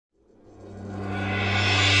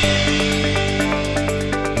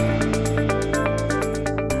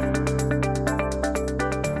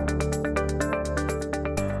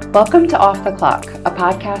Welcome to Off the Clock, a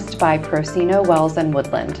podcast by Procino Wells and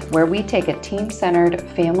Woodland, where we take a team-centered,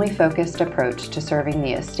 family-focused approach to serving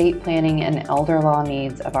the estate planning and elder law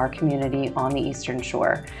needs of our community on the Eastern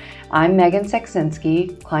Shore. I'm Megan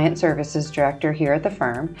Seksinski, Client Services Director here at the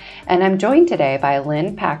firm, and I'm joined today by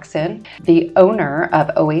Lynn Paxon, the owner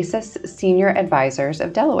of Oasis Senior Advisors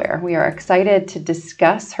of Delaware. We are excited to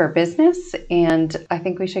discuss her business, and I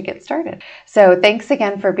think we should get started. So thanks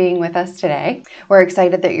again for being with us today. We're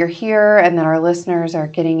excited that you're here and that our listeners are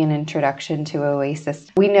getting an introduction to Oasis.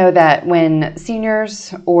 We know that when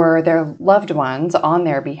seniors or their loved ones on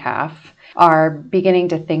their behalf are beginning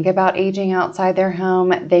to think about aging outside their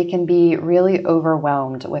home, they can be really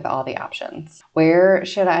overwhelmed with all the options. Where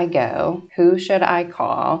should I go? Who should I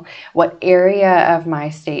call? What area of my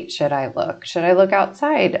state should I look? Should I look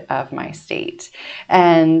outside of my state?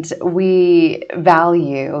 And we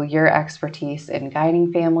value your expertise in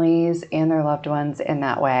guiding families and their loved ones in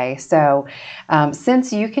that way. So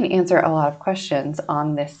since you can answer a lot of questions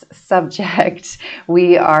on this subject,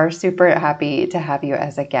 we are super happy to have you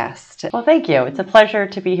as a guest. Well, thank you. It's a pleasure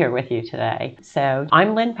to be here with you today. So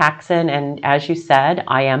I'm Lynn Paxon, and as you said,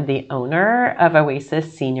 I am the owner of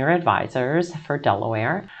Oasis Senior Advisors for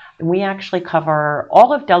Delaware. We actually cover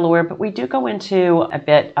all of Delaware, but we do go into a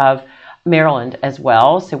bit of Maryland as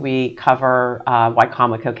well. So we cover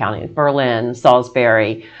Wicomico County, Berlin,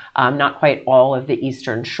 Salisbury, not quite all of the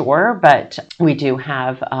Eastern Shore, but we do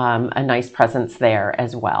have a nice presence there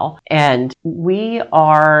as well. And we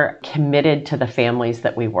are committed to the families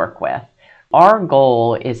that we work with. Our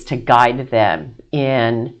goal is to guide them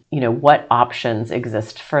in, what options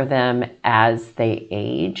exist for them as they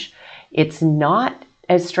age. It's not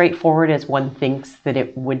as straightforward as one thinks that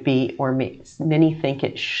it would be, or many think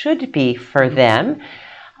it should be for them.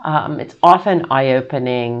 It's often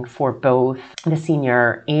eye-opening for both the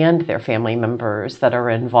senior and their family members that are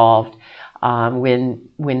involved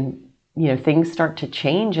when things start to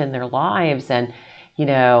change in their lives, and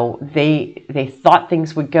they thought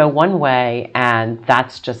things would go one way, and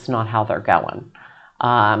that's just not how they're going.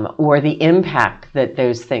 Or the impact that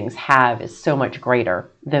those things have is so much greater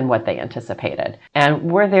than what they anticipated.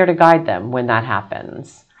 And we're there to guide them when that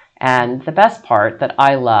happens. And the best part that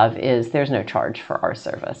I love is there's no charge for our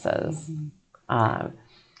services.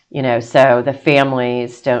 Mm-hmm. So the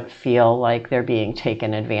families don't feel like they're being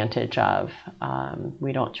taken advantage of.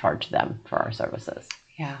 We don't charge them for our services.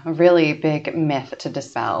 Yeah, a really big myth to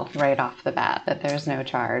dispel right off the bat, that there's no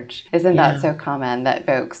charge. Isn't that so common that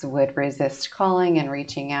folks would resist calling and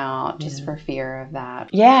reaching out just for fear of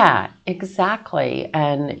that? Yeah, exactly.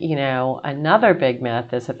 And, another big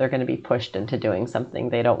myth is that they're going to be pushed into doing something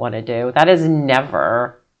they don't want to do. That is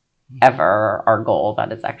never, ever our goal.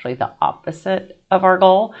 That is actually the opposite of our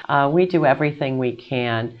goal. We do everything we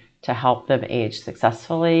can to help them age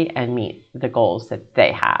successfully and meet the goals that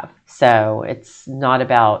they have. So it's not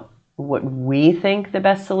about what we think the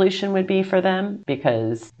best solution would be for them,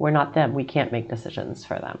 because we're not them. We can't make decisions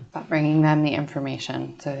for them. About bringing them the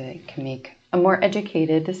information so they can make a more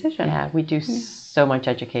educated decision. Yeah, we do so much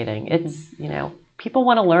educating. It's, people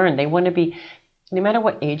want to learn. They want to be, no matter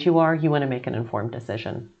what age you are, you want to make an informed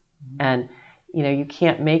decision. And, you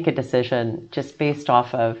can't make a decision just based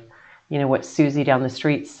off of what Susie down the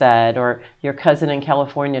street said, or your cousin in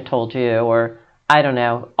California told you, or I don't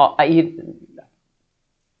know,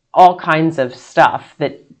 all kinds of stuff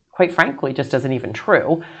that, quite frankly, just isn't even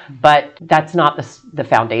true. But that's not the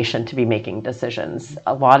foundation to be making decisions.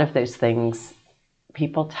 A lot of those things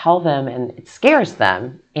people tell them, and it scares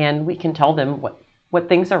them. And we can tell them what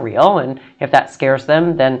things are real, and if that scares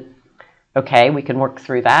them, then okay, we can work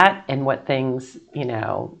through that. And what things,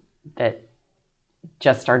 that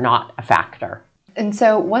just are not a factor. And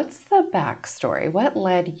so what's the backstory? What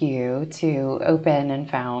led you to open and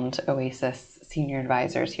found Oasis Senior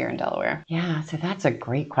Advisors here in Delaware? Yeah, so that's a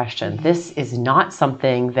great question. This is not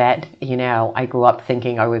something that, I grew up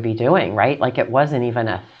thinking I would be doing, right? Like it wasn't even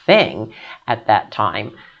a thing at that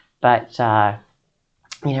time. But,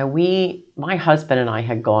 my husband and I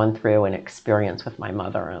had gone through an experience with my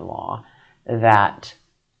mother-in-law that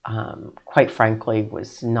quite frankly,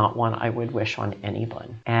 was not one I would wish on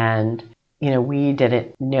anyone. And, we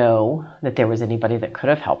didn't know that there was anybody that could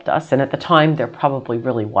have helped us. And at the time, there probably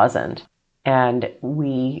really wasn't. And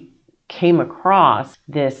we came across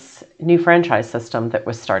this new franchise system that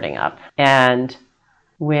was starting up. And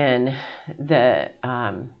when when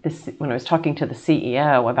I was talking to the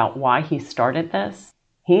CEO about why he started this,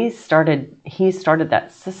 he started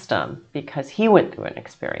that system because he went through an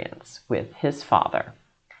experience with his father.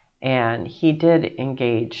 And he did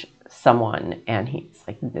engage someone and he's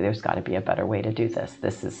like, there's got to be a better way to do this.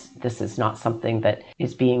 This is not something that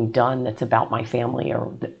is being done that's about my family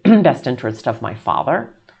or the best interest of my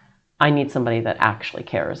father. I need somebody that actually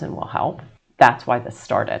cares and will help. That's why this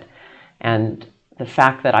started. And the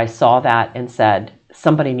fact that I saw that and said,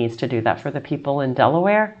 somebody needs to do that for the people in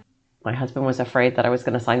Delaware. My husband was afraid that I was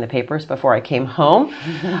going to sign the papers before I came home.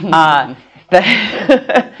 But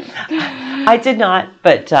I did not.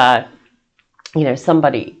 But,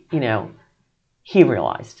 somebody, he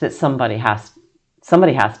realized that somebody has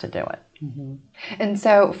to do it. Mm-hmm. And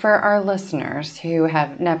so for our listeners who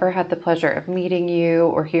have never had the pleasure of meeting you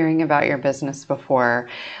or hearing about your business before,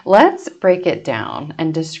 let's break it down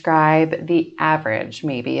and describe the average,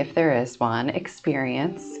 maybe if there is one,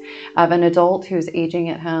 experience of an adult who's aging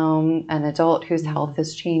at home, an adult whose health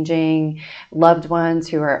is changing, loved ones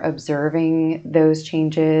who are observing those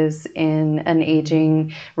changes in an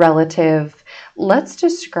aging relative. Let's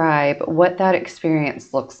describe what that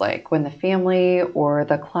experience looks like when the family or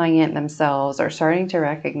the client themselves are starting to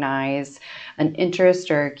recognize an interest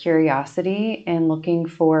or curiosity in looking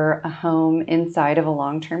for a home inside of a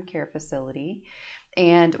long-term care facility,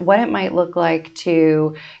 and what it might look like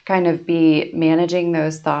to kind of be managing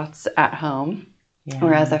those thoughts at home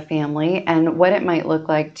or as a family, and what it might look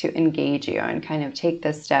like to engage you and kind of take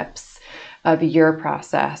the steps of your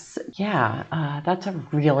process. Yeah, that's a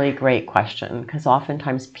really great question, because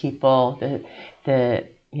oftentimes people, the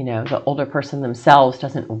older person themselves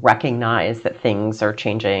doesn't recognize that things are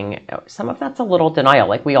changing. Some of that's a little denial,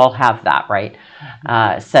 like we all have that, right?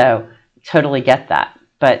 So totally get that.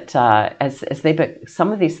 But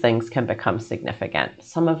some of these things can become significant.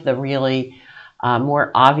 Some of the really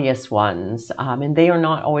more obvious ones, and they are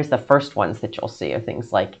not always the first ones that you'll see, are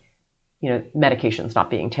things like, medications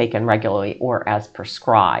not being taken regularly or as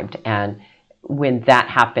prescribed. And when that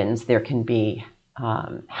happens, there can be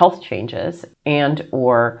health changes and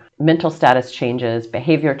or mental status changes,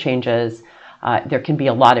 behavior changes. There can be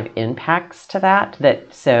a lot of impacts to that.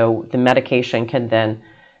 So the medication can then,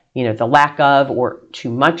 the lack of or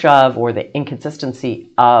too much of or the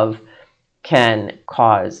inconsistency of can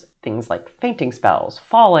cause things like fainting spells,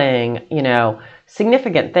 falling,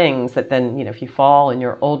 significant things that then, if you fall and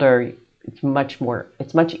you're older, it's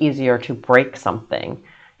much easier to break something.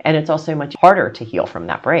 And it's also much harder to heal from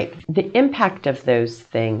that break. The impact of those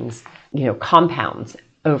things, compounds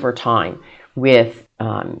over time with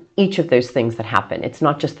each of those things that happen. It's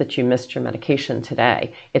not just that you missed your medication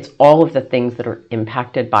today. It's all of the things that are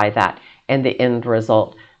impacted by that. And the end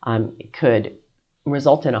result could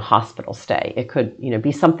result in a hospital stay. It could,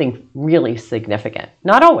 be something really significant.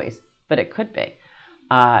 Not always, but it could be.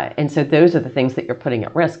 And so those are the things that you're putting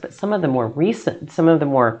at risk. But some of the more recent,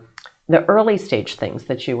 the early stage things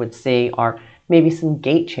that you would see are maybe some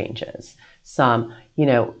gait changes, some,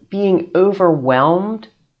 being overwhelmed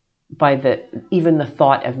by even the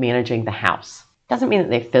thought of managing the house. Doesn't mean that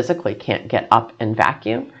they physically can't get up and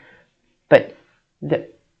vacuum, but the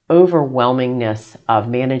overwhelmingness of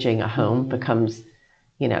managing a home becomes,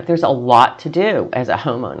 there's a lot to do as a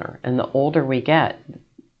homeowner. And the older we get,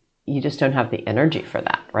 you just don't have the energy for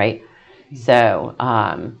that, right? So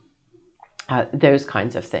those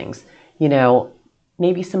kinds of things,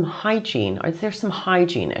 maybe some hygiene. Or there's some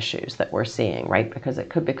hygiene issues that we're seeing, right? Because it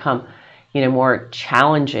could become, more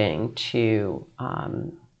challenging to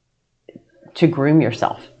groom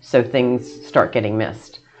yourself. So things start getting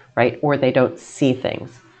missed, right? Or they don't see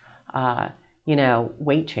things.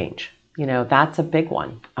 Weight change, that's a big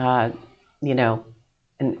one. And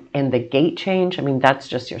the gait change, that's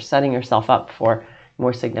just you're setting yourself up for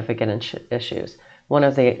more significant issues. One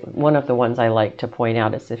of the ones I like to point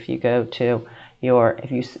out is if you go to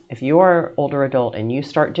if you're older adult and you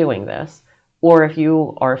start doing this, or if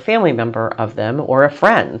you are a family member of them or a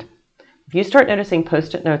friend, if you start noticing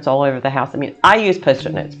Post-it notes all over the house, I use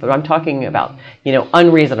Post-it notes, but I'm talking about,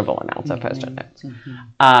 unreasonable amounts of Post-it notes.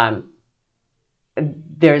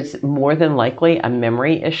 There's more than likely a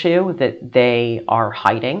memory issue that they are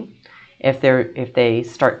hiding if they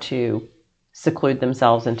start to seclude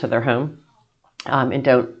themselves into their home and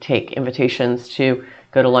don't take invitations to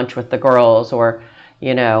go to lunch with the girls, or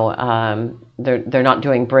they're not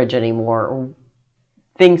doing bridge anymore, or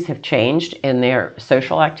things have changed in their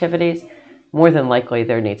social activities. More than likely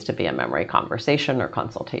there needs to be a memory conversation or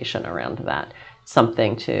consultation around that,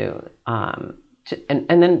 something and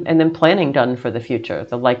then planning done for the future.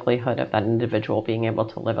 The likelihood of that individual being able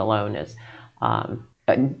to live alone is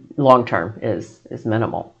long term is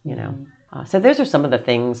minimal. So those are some of the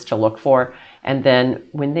things to look for. And then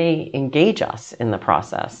when they engage us in the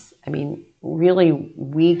process, really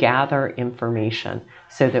we gather information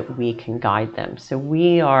so that we can guide them. So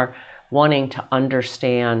we are wanting to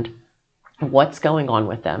understand what's going on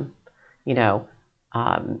with them,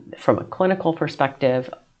 from a clinical perspective,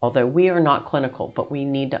 although we are not clinical, but we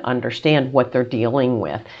need to understand what they're dealing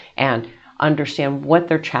with and understand what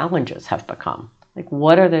their challenges have become. Like,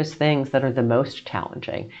 what are those things that are the most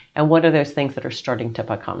challenging? And what are those things that are starting to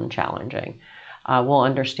become challenging? We'll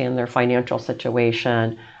understand their financial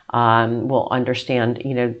situation. We'll understand,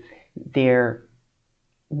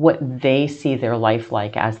 what they see their life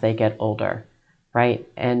like as they get older, right?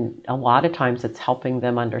 And a lot of times it's helping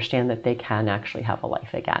them understand that they can actually have a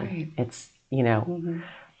life again. Right. It's,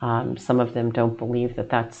 some of them don't believe that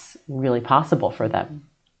that's really possible for them.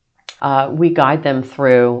 We guide them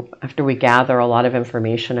through, after we gather a lot of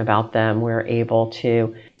information about them, we're able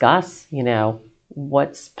to discuss,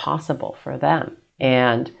 what's possible for them.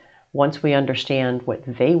 And once we understand what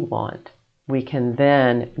they want, we can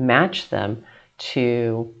then match them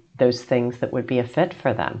to those things that would be a fit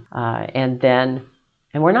for them. And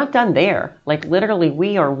we're not done there. Like, literally,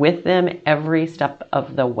 we are with them every step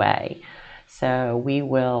of the way. So we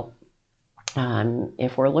will,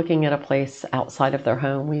 if we're looking at a place outside of their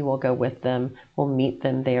home, we will go with them. We'll meet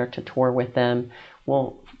them there to tour with them.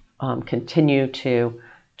 We'll continue to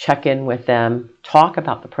check in with them, talk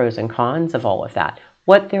about the pros and cons of all of that,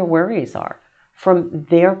 what their worries are from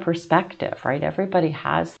their perspective, right? Everybody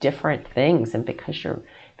has different things, and because your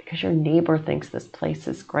neighbor thinks this place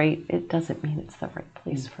is great, it doesn't mean it's the right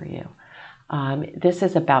place for you. This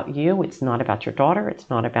is about you. It's not about your daughter. It's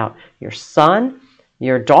not about your son,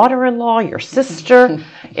 your daughter-in-law, your sister.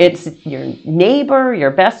 It's your neighbor, your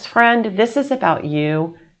best friend. This is about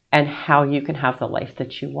you and how you can have the life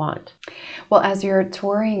that you want. Well, as you're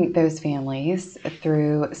touring those families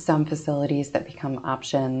through some facilities that become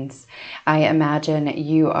options, I imagine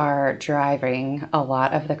you are driving a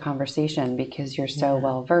lot of the conversation because you're so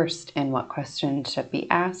well versed in what questions should be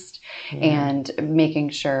asked and making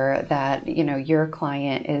sure that, your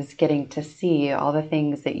client is getting to see all the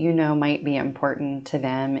things that might be important to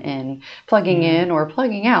them in plugging in or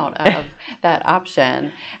plugging out of that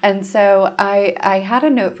option. And so I had a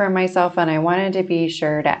note for myself, and I wanted to be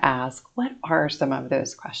sure to ask, what are some of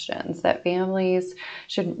those questions that families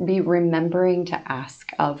should be remembering to ask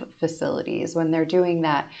of facilities when they're doing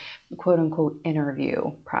that quote unquote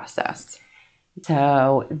interview process?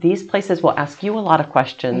 So these places will ask you a lot of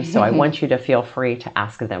questions, so I want you to feel free to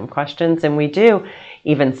ask them questions. And we do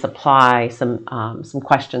even supply some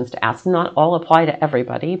questions to ask. Not all apply to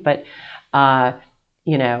everybody, but, so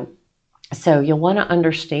you'll want to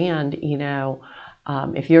understand,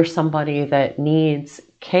 if you're somebody that needs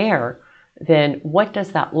care, then what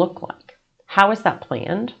does that look like? How is that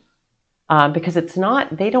planned? Because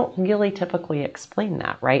they don't really typically explain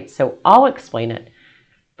that, right? So I'll explain it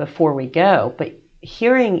before we go, but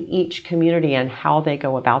hearing each community and how they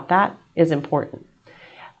go about that is important.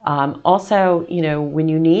 Also, when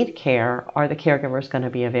you need care, are the caregivers going to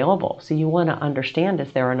be available? So you want to understand,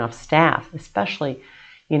 is there enough staff, especially,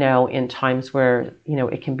 in times where,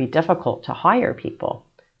 it can be difficult to hire people.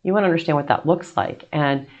 You want to understand what that looks like.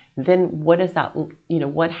 And then what is that,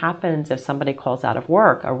 what happens if somebody calls out of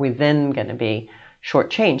work? Are we then going to be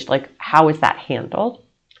shortchanged? Like, how is that handled?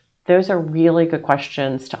 Those are really good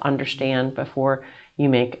questions to understand before you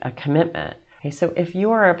make a commitment. Okay, so if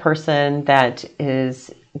you are a person that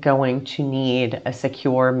is going to need a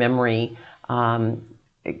secure memory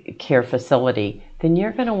care facility, then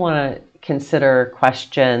you're going to want to consider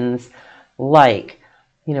questions like,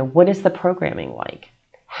 what is the programming like?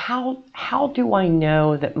 How do I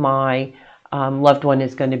know that my loved one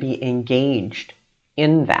is going to be engaged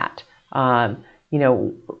in that?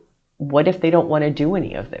 What if they don't want to do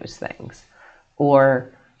any of those things?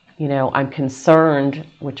 Or, I'm concerned,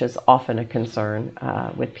 which is often a concern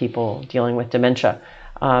with people dealing with dementia,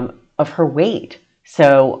 of her weight.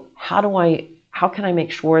 So how can I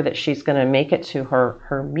make sure that she's going to make it to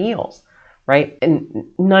her meals, right?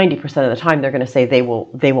 And 90% of the time they're going to say they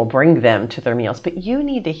will bring them to their meals. But you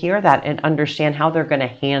need to hear that and understand how they're going to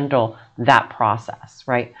handle that process,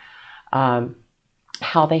 right?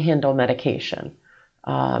 How they handle medication.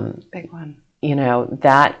 Big one.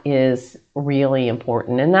 That is really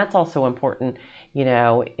important. And that's also important,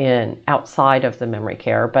 in outside of the memory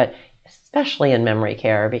care, but especially in memory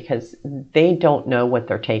care, because they don't know what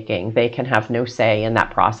they're taking. They can have no say in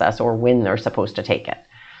that process or when they're supposed to take it.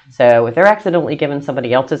 So if they're accidentally given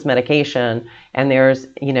somebody else's medication and there's,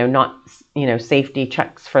 not, safety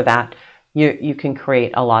checks for that, you can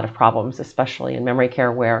create a lot of problems, especially in memory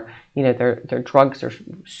care where, their drugs are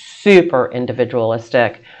super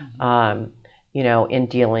individualistic. in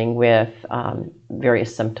dealing with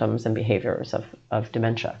various symptoms and behaviors of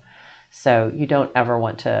dementia. So you don't ever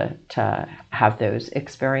want to have those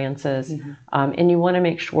experiences. And you want to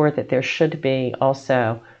make sure that there should be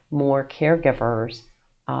also more caregivers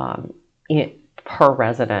per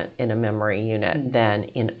resident in a memory unit than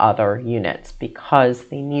in other units, because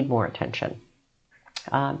they need more attention.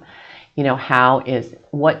 What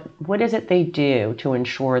is it they do to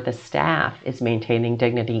ensure the staff is maintaining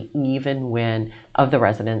dignity of the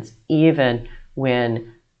residents, even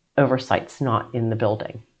when oversight's not in the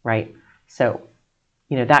building, right? So,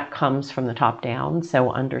 that comes from the top down.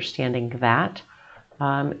 So understanding that.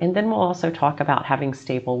 And then we'll also talk about having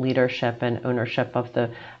stable leadership and ownership of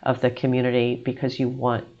the community, because you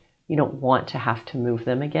don't want to have to move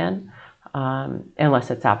them again, unless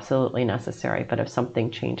it's absolutely necessary. But if something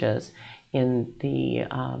changes in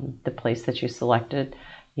the place that you selected,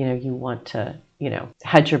 you want to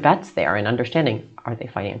hedge your bets there, and understanding, are they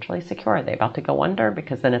financially secure? Are they about to go under?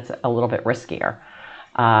 Because then it's a little bit riskier.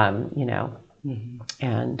 And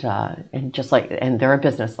just and they're a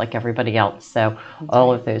business like everybody else. So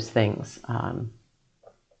all of those things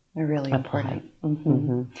they're really important.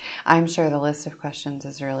 I'm sure the list of questions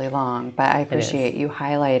is really long, but I appreciate you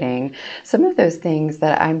highlighting some of those things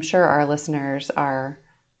that I'm sure our listeners are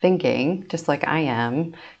thinking, just like I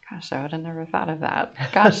am. Gosh, I would have never thought of that.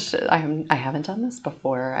 Gosh, I haven't done this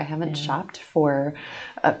before. I haven't shopped for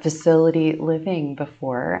a facility living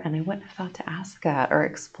before, and I wouldn't have thought to ask that or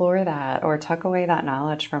explore that or tuck away that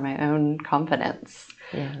knowledge for my own confidence.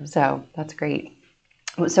 Yeah. So that's great.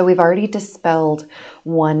 So we've already dispelled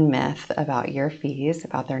one myth about your fees,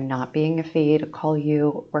 about there not being a fee to call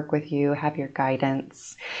you, work with you, have your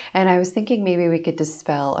guidance. And I was thinking maybe we could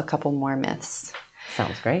dispel a couple more myths.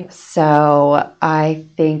 Sounds great. So I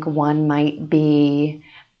think one might be,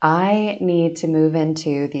 I need to move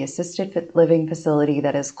into the assisted living facility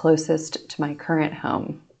that is closest to my current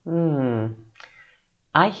home.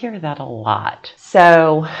 I hear that a lot.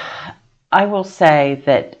 So I will say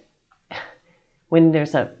that when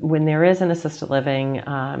there is an assisted living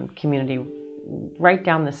community right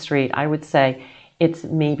down the street, I would say it's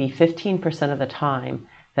maybe 15% of the time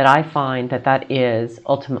that I find that is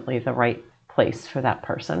ultimately the right place for that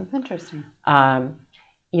person. Interesting.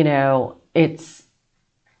 It's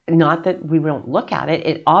not that we don't look at it.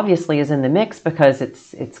 It obviously is in the mix because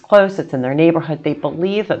it's close, it's in their neighborhood. They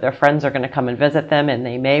believe that their friends are going to come and visit them, and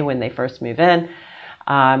they may when they first move in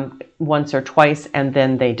once or twice, and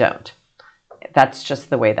then they don't. That's just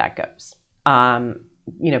the way that goes.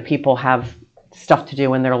 People have stuff to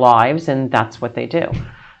do in their lives, and that's what they do.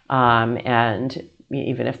 And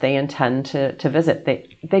even if they intend to visit,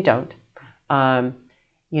 they don't.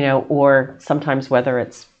 Or sometimes whether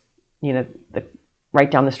it's, right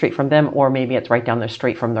down the street from them, or maybe it's right down the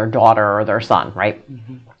street from their daughter or their son, right?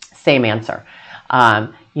 Same answer.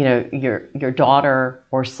 Your daughter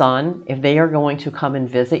or son, if they are going to come and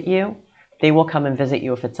visit you, they will come and visit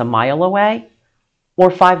you if it's a mile away or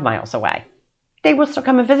 5 miles away. They will still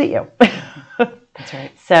come and visit you. That's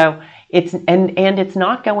right. So it's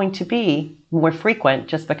not going to be more frequent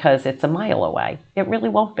just because it's a mile away. It really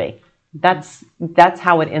won't be. That's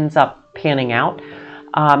how it ends up panning out.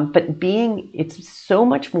 But it's so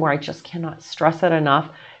much more, I just cannot stress it enough,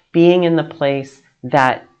 being in the place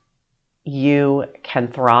that you can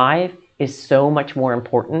thrive is so much more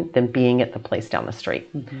important than being at the place down the street.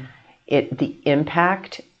 The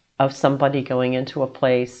impact of somebody going into a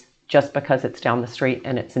place just because it's down the street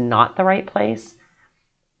and it's not the right place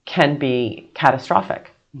can be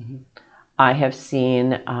catastrophic. I have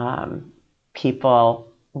seen people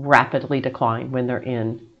rapidly decline when they're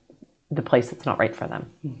in the place that's not right for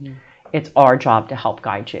them. It's our job to help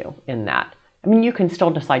guide you in that. I mean, you can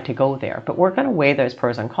still decide to go there, but we're going to weigh those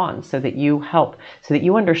pros and cons so that you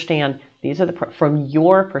understand these are from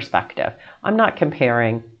your perspective. I'm not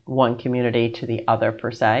comparing one community to the other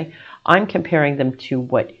per se. I'm comparing them to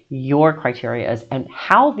what your criteria is and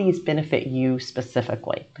how these benefit you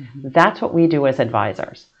specifically. That's what we do as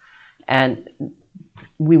advisors. And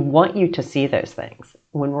we want you to see those things.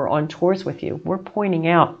 When we're on tours with you, we're pointing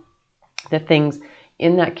out the things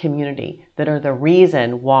in that community that are the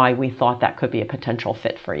reason why we thought that could be a potential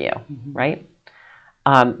fit for you, right?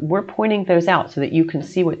 We're pointing those out so that you can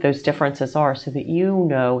see what those differences are, so that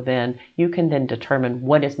you can then determine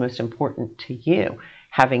what is most important to you,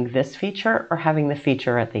 having this feature or having the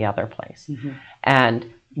feature at the other place.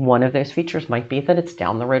 And one of those features might be that it's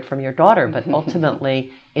down the road from your daughter, but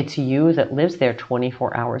ultimately it's you that lives there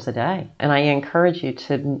 24 hours a day. And I encourage you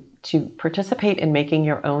to participate in making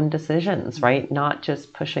your own decisions, right? Not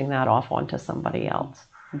just pushing that off onto somebody else,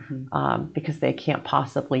 because they can't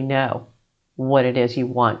possibly know what it is you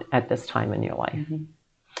want at this time in your life. Mm-hmm.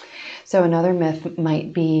 So another myth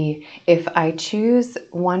might be, if I choose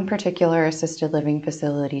one particular assisted living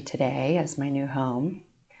facility today as my new home,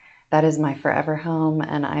 that is my forever home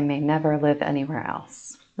and I may never live anywhere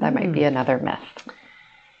else. That might be another myth.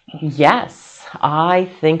 Yes, I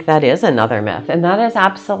think that is another myth. And that is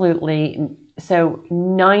absolutely, so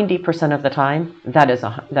 90% of the time, that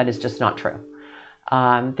is just not true.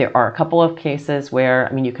 There are a couple of cases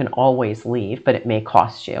where, you can always leave, but it may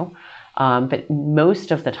cost you. But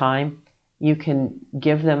most of the time, you can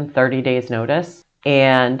give them 30 days notice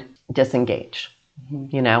and disengage.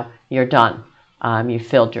 Mm-hmm. You're done. You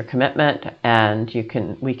filled your commitment, and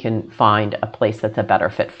we can find a place that's a better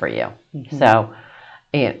fit for you. Mm-hmm. So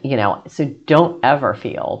don't ever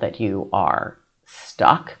feel that you are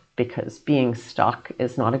stuck, because being stuck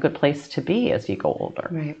is not a good place to be as you go older.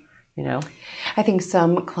 Right. I think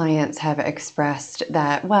some clients have expressed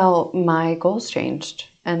that, well, my goals changed,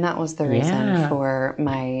 and that was the reason for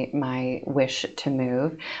my wish to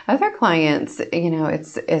move. Other clients,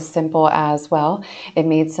 it's as simple as, well, it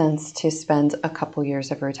made sense to spend a couple years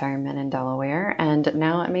of retirement in Delaware, and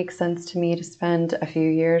now it makes sense to me to spend a few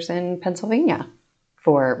years in Pennsylvania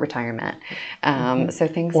for retirement. So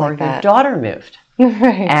things like that. Or your daughter moved.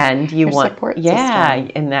 Right. And you want, support system.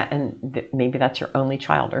 And maybe that's your only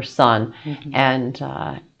child or son, mm-hmm.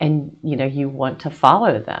 and you want to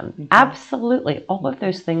follow them. Mm-hmm. Absolutely, all of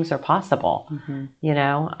those things are possible. Mm-hmm.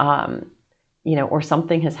 Or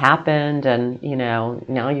something has happened, and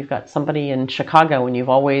now you've got somebody in Chicago, and you've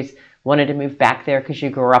always wanted to move back there because you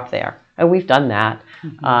grew up there. And we've done that.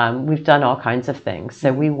 Mm-hmm. We've done all kinds of things.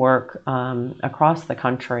 So we work across the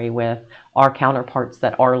country with our counterparts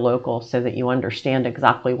that are local, so that you understand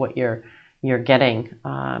exactly what you're getting,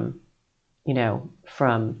 from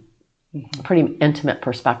a pretty intimate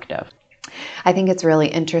perspective. I think it's really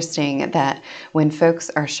interesting that when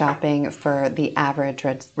folks are shopping for the average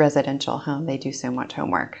residential home, they do so much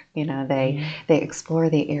homework. They explore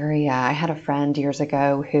the area. I had a friend years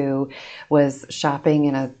ago who was shopping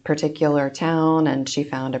in a particular town, and she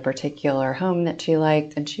found a particular home that she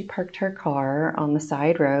liked, and she parked her car on the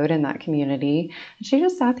side road in that community, and she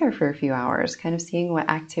just sat there for a few hours, kind of seeing what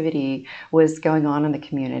activity was going on in the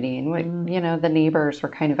community and what the neighbors were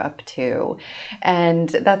kind of up to. And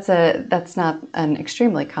that's not an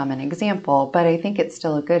extremely common example, but I think it's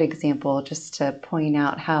still a good example just to point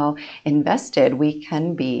out how invested we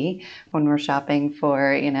can be when we're shopping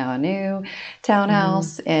for, a new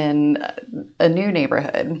townhouse in a new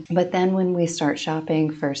neighborhood. But then when we start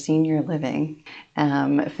shopping for senior living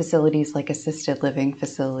facilities like assisted living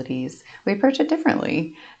facilities, we approach it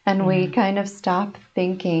differently. And we kind of stop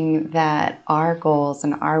thinking that our goals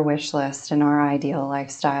and our wish list and our ideal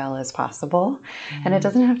lifestyle is possible. And it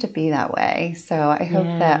doesn't have to be that way. So I hope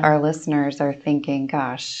that our listeners are thinking,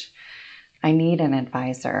 gosh, I need an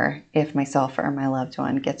advisor if myself or my loved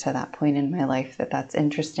one get to that point in my life that's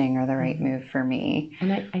interesting or the right move for me.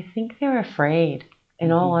 And I think they're afraid.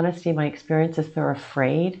 In all honesty, my experience is they're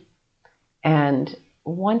afraid. And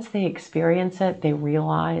once they experience it, they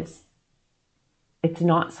realize it's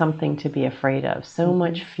not something to be afraid of. So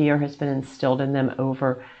much fear has been instilled in them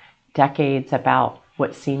over decades about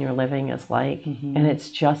what senior living is like, and it's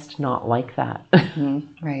just not like that.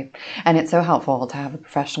 Right. And it's so helpful to have a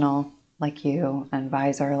professional like you, an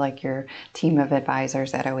advisor like your team of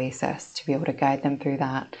advisors at Oasis, to be able to guide them through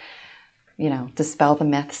that, dispel the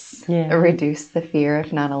myths, reduce the fear,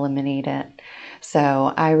 if not eliminate it.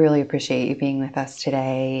 So I really appreciate you being with us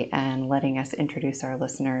today and letting us introduce our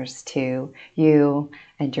listeners to you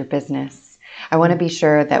and your business. I want to be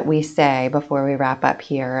sure that we say, before we wrap up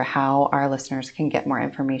here, how our listeners can get more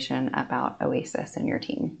information about Oasis and your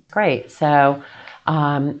team. Great. So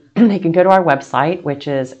they can go to our website, which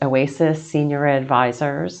is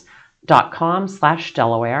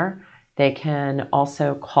oasisssenioradvisors.com/Delaware. They can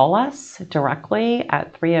also call us directly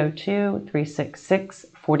at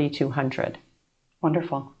 302-366-4200.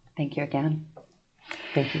 Wonderful. Thank you again.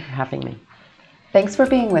 Thank you for having me. Thanks for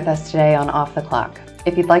being with us today on Off the Clock.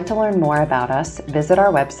 If you'd like to learn more about us, visit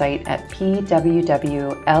our website at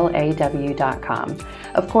pwwlaw.com.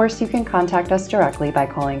 Of course, you can contact us directly by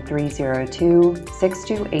calling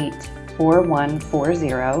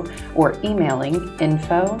 302-628-4140 or emailing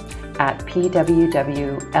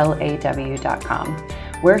info@pwwlaw.com.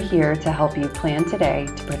 We're here to help you plan today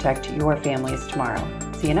to protect your families tomorrow.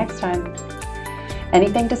 See you next time.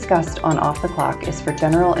 Anything discussed on Off the Clock is for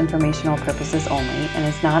general informational purposes only and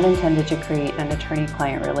is not intended to create an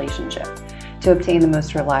attorney-client relationship. To obtain the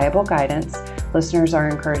most reliable guidance, listeners are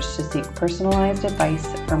encouraged to seek personalized advice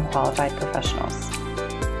from qualified professionals.